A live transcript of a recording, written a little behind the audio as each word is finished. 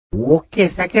Okey,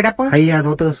 sakit apa? Ayah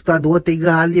doktor sudah 2-3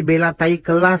 kali bela tai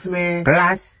kelas meh.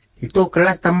 Kelas? Itu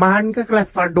kelas tambahan ke kelas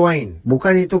farduain?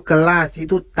 Bukan itu kelas,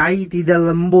 itu tai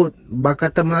tidak lembut.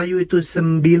 Kata Melayu itu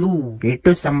sembilu.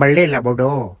 Itu sambelil lah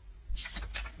bodoh.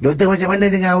 Doktor macam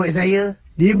mana dengan awak saya?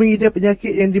 Dia mengidap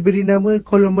penyakit yang diberi nama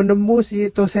kolon menembus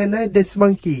iaitu cyanide dan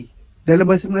semangki. Dalam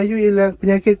bahasa Melayu ialah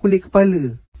penyakit kulit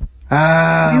kepala.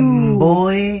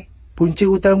 Boy. Punca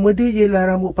utama dia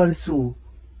ialah rambut palsu.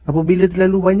 Apabila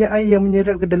terlalu banyak air yang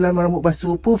menyerap ke dalam rambut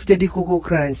palsu, puff jadi koko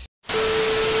crunch.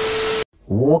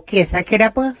 Okey,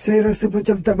 sakit apa? Saya rasa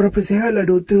macam tak berapa sihat lah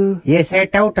doktor. Ya, saya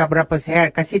tahu tak berapa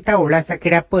sihat. Kasih tahulah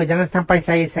sakit apa. Jangan sampai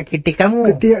saya sakiti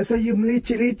kamu. Ketiak saya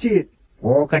melecet-lecet.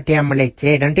 Oh, ketiak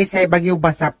melecet. Nanti saya bagi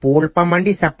ubah sapu. Lepas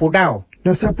mandi sapu dah.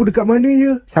 Nak sapu dekat mana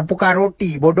ya? Sapu kat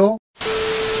roti, bodoh.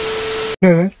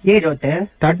 Nurse? Ya, doktor.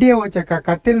 Tadi awak cakap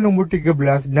katil nombor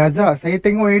 13, Nazak. Saya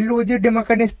tengok elok je dia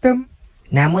makan estem.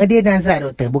 Nama dia Nazak,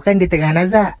 doktor. Bukan dia tengah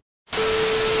nazak.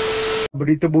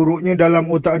 Berita buruknya dalam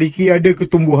otak Ricky ada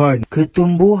ketumbuhan.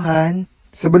 Ketumbuhan?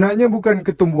 Sebenarnya bukan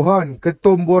ketumbuhan,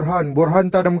 ketum borhan.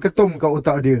 Borhan tanam ketum kat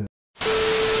otak dia.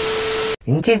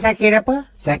 Encik sakit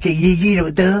apa? Sakit gigi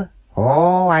doktor.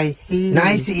 Oh, I see.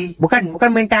 Nak IC?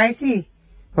 Bukan minta IC.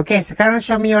 Okey, sekarang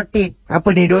show me your teeth.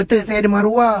 Apa ni doktor, saya ada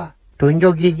maruah.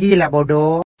 Tunjuk gigi lah,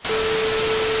 bodoh.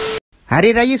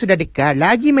 Hari Raya sudah dekat.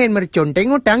 Lagi main mercun.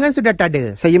 Tengok tangan sudah tak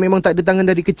ada. Saya memang tak ada tangan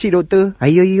dari kecil doktor.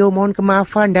 Ayo, mohon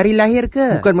kemaafan. Dari lahir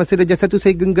ke? Bukan masa darjah 1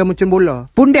 saya genggam macam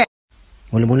bola. Pundak.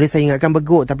 Mula-mula saya ingatkan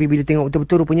beguk, tapi bila tengok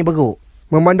betul-betul rupanya beguk.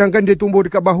 Memandangkan dia tumbuh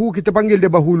dekat bahu, kita panggil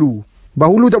dia bahulu.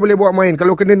 Bahulu tak boleh buat main.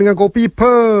 Kalau kena dengan kopi,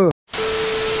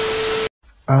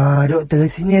 doktor,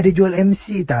 sini ada jual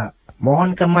MC tak?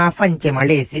 Mohon kemaafan, Cik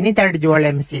Malis. Ini tak ada jual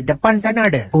MC. Depan sana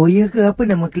ada. Oh iya ke? Apa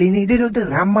nama klinik dia doktor?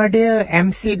 Nama dia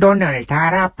MC Donald.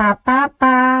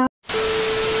 Tarapapapa.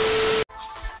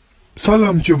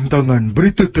 Salam cium tangan,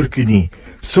 berita terkini.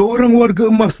 Seorang warga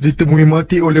emas ditemui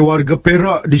mati oleh warga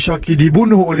Perak, disyaki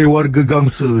dibunuh oleh warga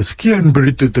Gangsa. Sekian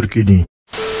berita terkini.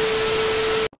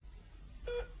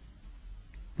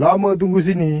 Lama tunggu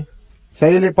sini.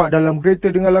 Saya lepak dalam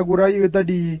kereta dengan lagu raya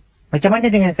tadi. Macam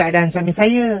mana dengan keadaan suami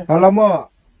saya?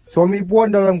 Alamak, suami puan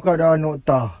dalam keadaan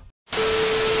noktah.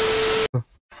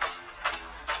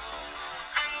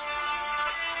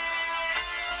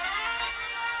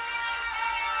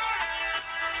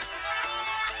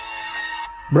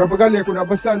 Berapa kali aku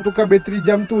nak pesan tukar bateri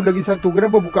jam tu lagi satu.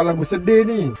 Kenapa buka lagu sedih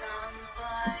ni?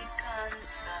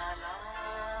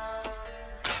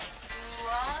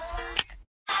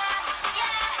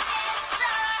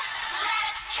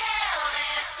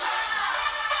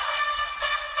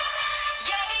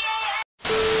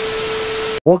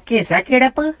 Okey, sakit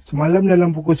apa? Semalam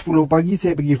dalam pukul 10 pagi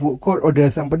saya pergi food court order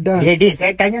asam pedas. Dik,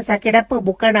 saya tanya sakit apa?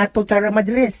 Bukan atur cara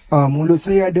majlis. Mulut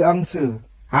saya ada angsa.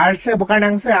 Angsa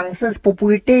bukan angsa. Angsa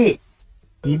sepupu itik.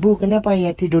 Ibu, kenapa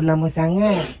ayah tidur lama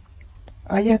sangat?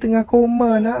 Ayah tengah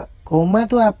koma nak. Koma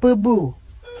tu apa, Bu?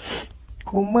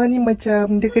 Koma ni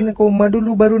macam dia kena koma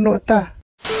dulu baru noktah.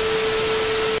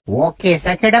 Okey,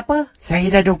 sakit apa?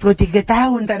 Saya dah 23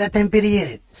 tahun tak datang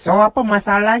period. So, apa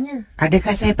masalahnya?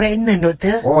 Adakah saya pregnant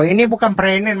doktor? Oh, ini bukan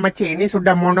pregnant, makcik. Ini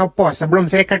sudah monopause. Sebelum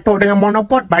saya ketuk dengan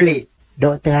monopause, balik.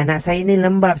 Doktor, anak saya ni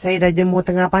lembab. Saya dah jemur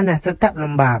tengah panas, tetap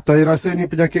lembab. Saya rasa ni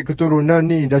penyakit keturunan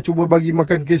ni. Dah cuba bagi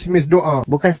makan kismis doa.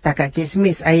 Bukan setakat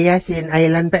kismis, air yasin,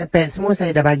 air lan pek-pek, semua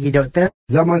saya dah bagi doktor.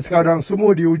 Zaman sekarang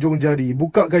semua di ujung jari.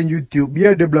 Bukakan YouTube,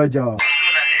 biar dia belajar.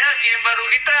 Game baru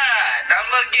kita.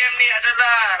 Nama game ni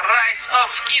adalah Rise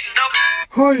of Kingdom.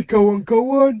 Hai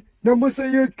kawan-kawan, nama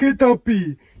saya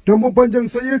Ketapi. Nama panjang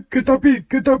saya Ketapi.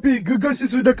 Gegasi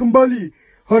sudah kembali.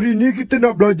 Hari ni kita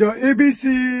nak belajar ABC.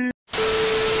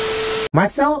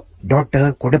 Masuk.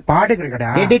 Doktor, kau dah pada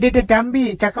kadang-kadang. Dia,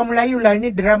 Tambi. Cakap Melayu lah.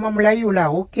 Ini drama Melayu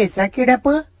lah. Okey, sakit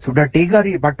apa? Sudah 3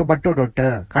 hari batuk-batuk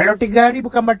doktor. Kalau 3 hari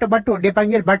bukan batuk-batuk. Dia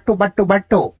panggil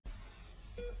batuk-batuk-batuk.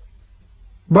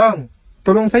 Bang,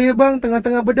 tolong saya bang.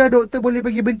 Tengah-tengah bedah doktor boleh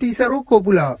bagi berhenti isap rokok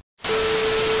pula.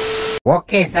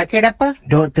 Okey, sakit apa?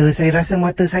 Doktor, saya rasa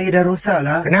mata saya dah rosak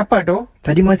lah. Kenapa tu?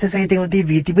 Tadi masa saya tengok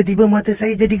TV, tiba-tiba mata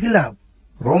saya jadi gelap.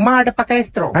 Rumah ada pakai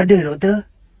strok? Ada doktor.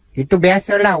 Itu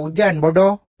biasalah, hujan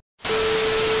bodoh.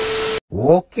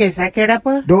 Okey, sakit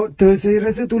apa? Doktor, saya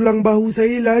rasa tulang bahu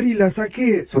saya larilah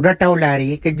sakit. Sudah tahu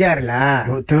lari, kejarlah.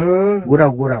 Doktor.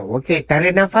 Gurau-gurau. Okey,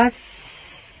 tarik nafas.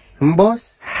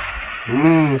 Hembus.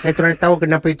 Saya sudah tahu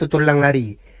kenapa itu tulang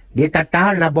lari. Dia tak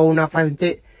tahan lah bau nafas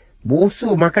cik.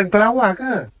 Busuk makan kelawar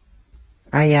ke?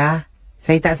 Ayah,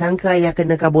 saya tak sangka ayah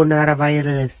kena carbonara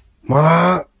virus.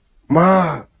 Mak,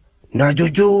 nak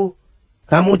jujur?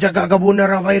 Kamu cakap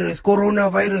carbonara virus,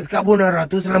 coronavirus, carbonara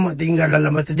tu selamat tinggal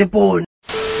dalam bahasa Jepun.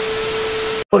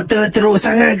 Doktor, teruk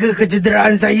sangat ke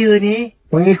kecederaan saya ni?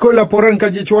 Mengikut laporan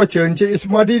kaji cuaca, Encik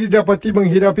Ismadi didapati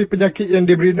menghidapi penyakit yang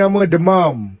diberi nama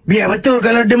demam. Biar betul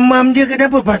kalau demam je,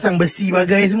 kenapa pasang besi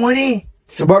bagai semua ni?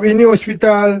 Sebab ini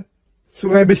hospital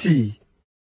Sungai Besi.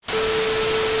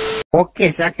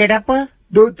 Okey, sakit apa?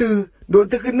 Doktor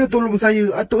kena tolong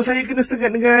saya. Atuk saya kena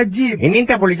sengat dengan Ajib. Ini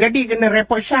tak boleh jadi, kena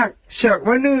report Syak. Syak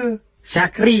mana?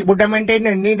 Syakri, budak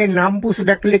maintenance ni dan lampu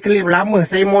sudah kelip-kelip lama.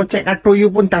 Saya mau cek kartu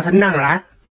you pun tak senang lah.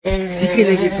 Sikit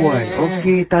lagi puan.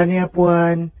 Okey, tahniah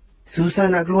puan. Susah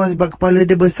nak keluar sebab kepala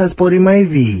dia besar sporim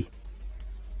IV.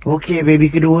 Okey, baby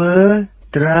kedua.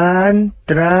 Teran.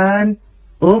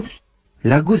 Oops.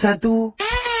 Lagu satu.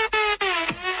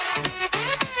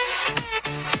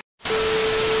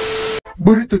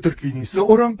 Berita terkini,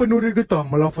 seorang penuri getah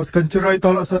melafazkan cerai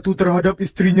talak satu terhadap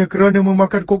isterinya kerana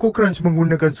memakan Koko Crunch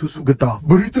menggunakan susu getah.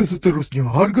 Berita seterusnya,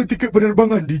 harga tiket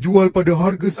penerbangan dijual pada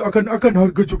harga seakan-akan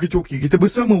harga coki-coki. Kita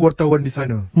bersama wartawan di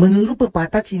sana. Menurut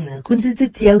pepatah Cina, kunci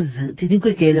setiap zi, jadi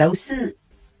kuih ke lau si.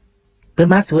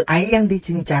 Bermaksud, air yang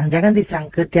dicincang, jangan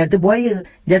disangka tiada buaya.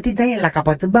 Jadi naiklah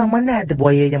kapal terbang, mana ada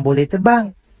buaya yang boleh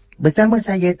terbang. Bersama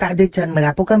saya, Tak Ada Chan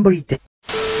melaporkan berita.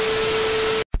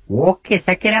 Okey,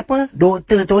 sakit apa?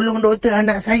 Doktor, tolong doktor,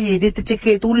 anak saya dia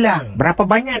tercekik tulang. Berapa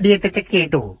banyak dia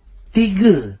tercekik tu?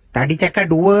 3. Tadi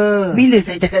cakap 2. Bila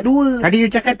saya cakap 2? Tadi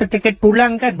you cakap tercekik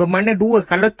tulang kan? Bermakna 2.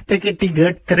 Kalau tercekik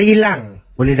 3, terhilang.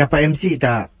 Boleh dapat MC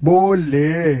tak?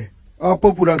 Boleh.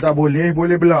 Apa pula tak boleh?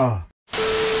 Boleh belah.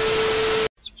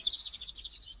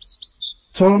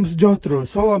 Salam sejahtera,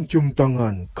 salam cium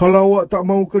tangan. Kalau awak tak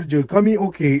mau kerja, kami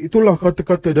okey. Itulah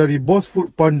kata-kata dari bos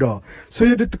Food Panda.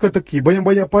 Saya ada teka-teki,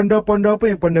 banyak-banyak panda-panda apa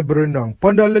yang pandai berenang.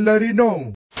 Panda lelari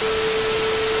nong.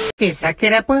 Okey,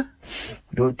 sakit apa?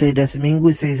 Doktor, dah seminggu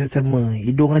saya sesama.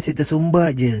 Hidung asyik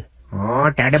tersumbat je. Oh,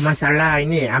 tak ada masalah.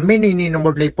 Ini, ambil ni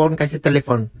nombor telefon, kasih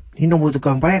telefon. Ni nombor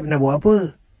tukang paip nak buat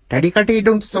apa? Tadi kata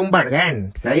hidung tersumbat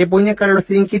kan? Saya punya kalau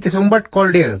sedikit tersumbat,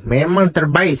 call dia. Memang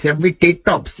terbaik, servis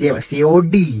tip-top,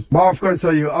 COD. Maafkan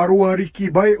saya, arwah Ricky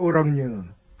baik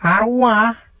orangnya.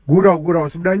 Arwah?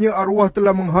 Gurau-gurau, sebenarnya arwah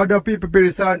telah menghadapi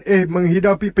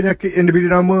menghidapi penyakit yang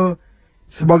diberi nama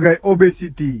sebagai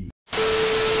obesiti.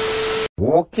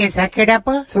 Okey, sakit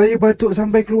apa? Saya batuk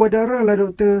sampai keluar darah lah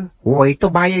doktor. Oh,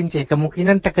 itu bahaya Encik.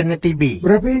 Kemungkinan terkena TB.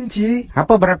 Berapa inci?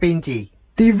 Apa berapa inci?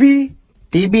 TV?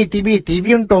 TV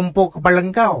yang tumpuk kepala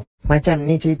kau. Macam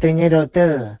ni ceritanya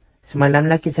doktor. Semalam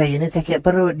laki saya ni sakit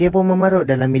perut. Dia pun memerut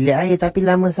dalam bilik air tapi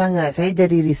lama sangat. Saya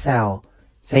jadi risau.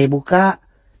 Saya buka.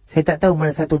 Saya tak tahu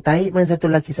mana satu tahi, mana satu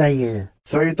laki saya.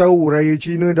 Saya tahu raya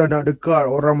Cina dah nak dekat,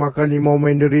 orang makan limau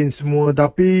mandarin semua.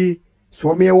 Tapi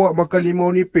suami awak makan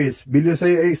limau nipis. Bila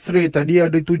saya x-ray tadi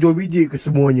ada 7 biji ke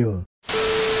semuanya.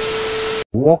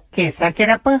 Okey, sakit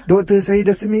apa? Doktor, saya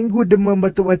dah seminggu demam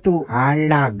batuk-batuk.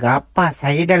 Alah, gapa.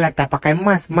 Saya dah lah tak pakai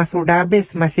mask. Mask sudah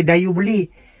habis. Masih dayu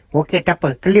beli. Okey, tak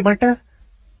apa. Kelip mata?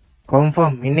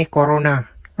 Confirm, ini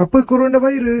corona. Apa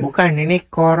coronavirus? Bukan, ini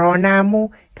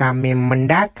coronamu. Kami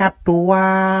mendakap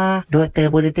tua.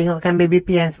 Doktor, boleh tengokkan baby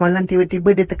pian semalam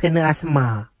tiba-tiba dia terkena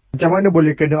asma. Macam mana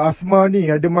boleh kena asma ni?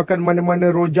 Ada makan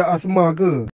mana-mana rojak asma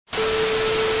ke?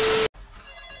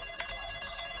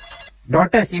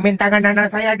 Doktor, simen tangan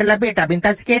anak saya ada lebih tak?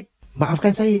 Minta sikit.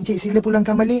 Maafkan saya, Encik. Sila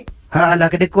pulangkan balik.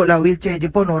 Alah, kedekut lah wheelchair je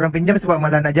pun orang pinjam sebab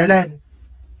malah nak jalan.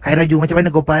 Hai Raju, macam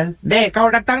mana Gopal? Dek, kau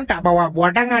datang tak bawa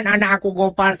buah tangan? Anak aku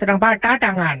Gopal sedang patah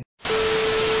tangan.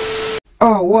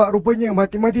 Awak rupanya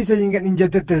mati-mati saya ingat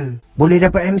Ninja Turtle. Boleh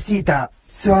dapat MC tak?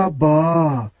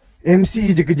 Sabar.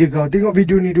 MC je kerja kau. Tengok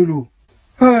video ni dulu.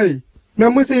 Hai,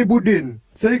 nama saya Budin.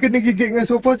 Saya kena gigit dengan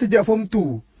sofa sejak form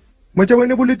 2. Macam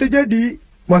mana boleh terjadi?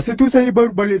 Masa tu saya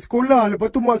baru balik sekolah.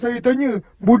 Lepas tu mak saya tanya,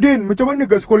 Budin, macam mana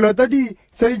kat sekolah tadi?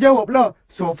 Saya jawablah,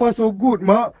 sofa so good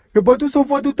mak. Lepas tu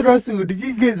sofa tu terasa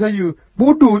digigit saya.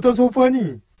 Bodoh tak sofa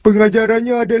ni?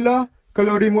 Pengajarannya adalah,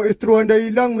 kalau remote astro anda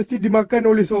hilang, mesti dimakan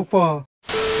oleh sofa.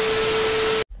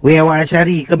 Weh, awak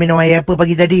Asyari, kau minum air apa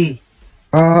pagi tadi?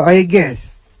 Air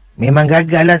gas. Memang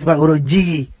gagal lah sebab huruf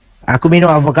G. Aku minum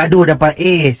avocado dapat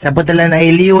A. Siapa telan air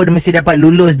liur dia mesti dapat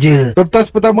lulus je. Kertas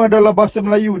pertama adalah bahasa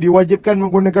Melayu. Diwajibkan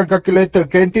menggunakan kalkulator.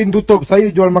 Kantin tutup. Saya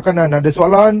jual makanan. Ada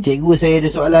soalan? Cikgu, saya ada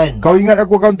soalan. Kau ingat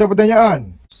aku akan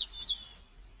pertanyaan?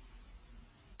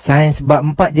 Sains bab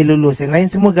 4 je lulus. Yang lain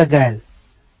semua gagal.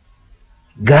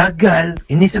 Gagal?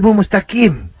 Ini semua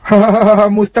mustaqim. Hahaha,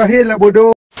 mustahil lah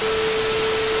bodoh.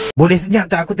 Boleh senyap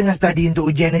tak? Aku tengah study untuk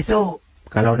ujian esok.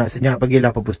 Kalau nak senyap,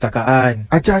 pergilah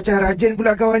perpustakaan. Acah-acah rajin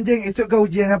pula kau anjing. Esok kau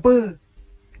ujian apa?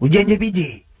 Ujian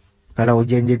JPJ. Kalau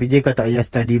ujian JPJ kau tak payah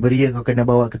study beria. Kau kena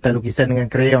bawa kertas lukisan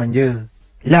dengan krayon je.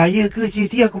 Lah ya ke?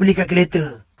 Sisi aku beli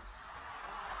kalkulator.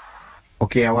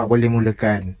 Okey, awak boleh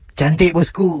mulakan. Cantik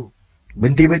bosku.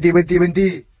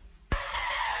 Berhenti.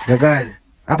 Gagal.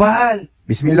 Apa hal?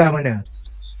 Bismillah mana?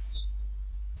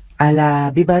 Alah,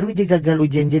 baru je gagal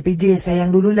ujian JPJ. Sayang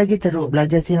dulu lagi teruk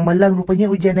belajar siang malam. Rupanya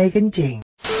ujian air kencing.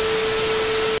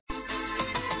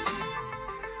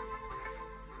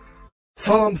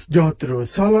 Salam sejahtera,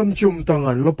 salam cium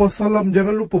tangan. Lepas salam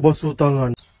jangan lupa basuh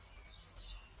tangan.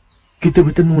 Kita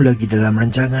bertemu lagi dalam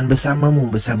rancangan bersamamu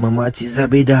bersama Makcik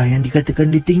Zabedah yang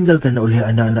dikatakan ditinggalkan oleh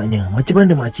anak-anaknya. Macam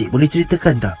mana Makcik? Boleh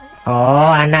ceritakan tak?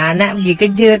 Oh, anak-anak pergi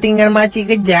kerja. Tinggal makcik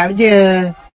kejap je.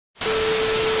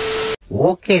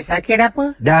 Okey, sakit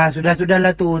apa?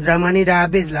 Sudahlah tu. Drama ni dah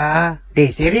habis lah.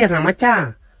 Serius lah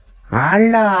macam.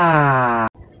 Alah.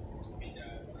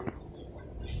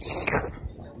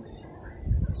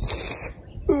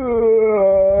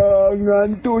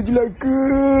 Ngantuk je lah ke?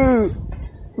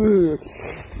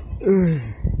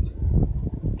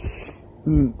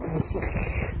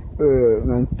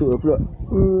 Ngantuk lah pula.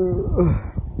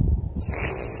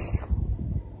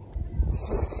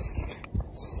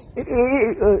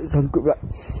 Sangkut pula.